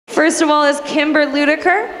First of all is Kimber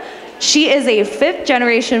Ludiker. She is a 5th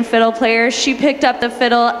generation fiddle player. She picked up the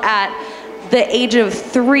fiddle at the age of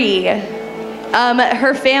 3.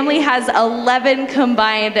 Her family has 11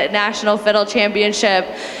 combined National Fiddle Championship.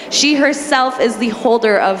 She herself is the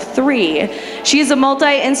holder of 3. She's a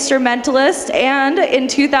multi-instrumentalist, and in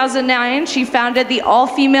 2009, she founded the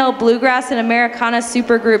all-female bluegrass and Americana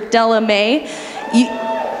supergroup Della Mae.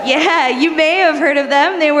 Yeah, you may have heard of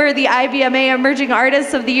them. They were the IBMA Emerging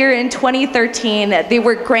Artists of the Year in 2013. They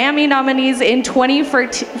were Grammy nominees in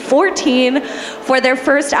 2014 for their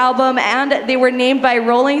first album, and they were named by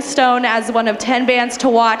Rolling Stone as one of 10 bands to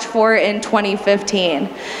watch for in 2015.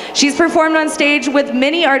 She's performed on stage with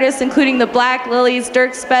many artists, including the Black Lilies,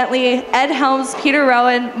 Dierks Bentley, Ed Helms, Peter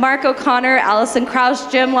Rowan, Mark O'Connor, Alison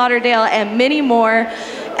Krauss, Jim Lauderdale, and many more.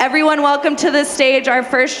 Everyone, welcome to the stage our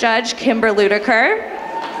first judge, Kimber Ludiker.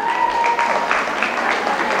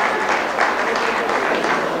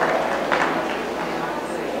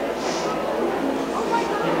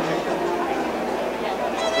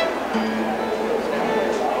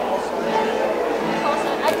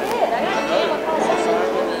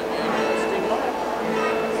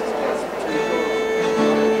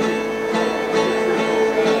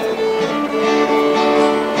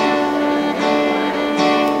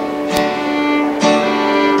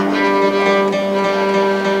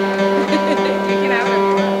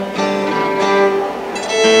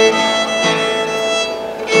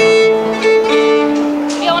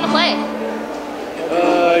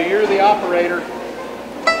 You're the operator.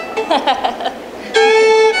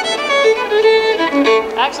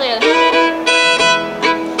 Actually,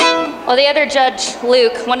 well, the other judge,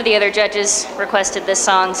 Luke, one of the other judges, requested this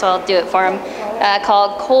song, so I'll do it for him,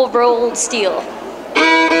 called Cold Rolled Steel.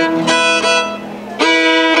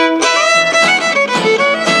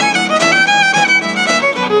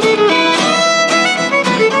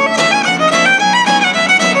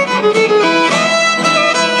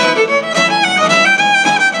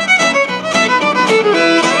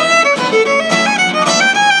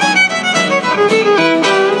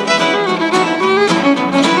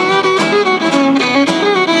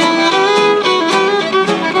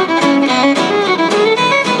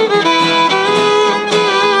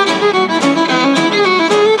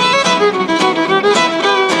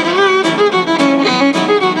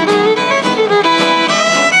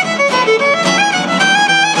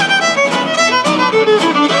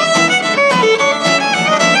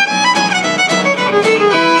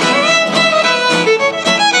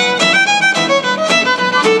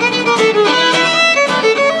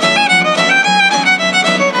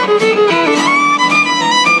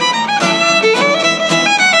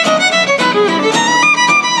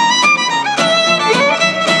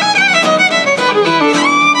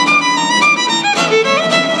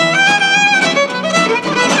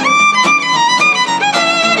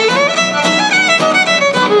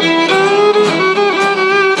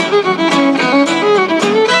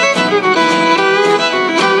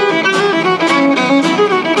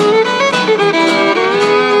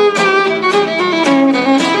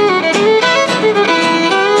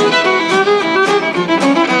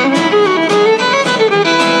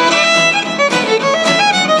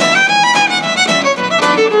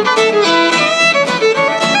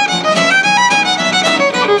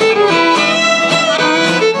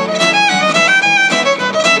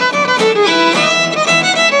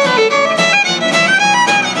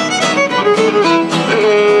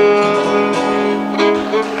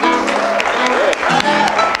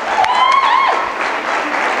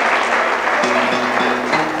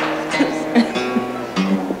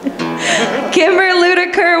 Kimber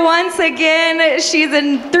Ludiker, once again, she's a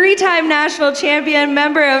 3-time national champion,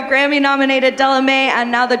 member of Grammy-nominated Della Mae,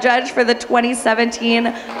 and now the judge for the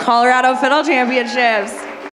 2017 Colorado Fiddle Championships.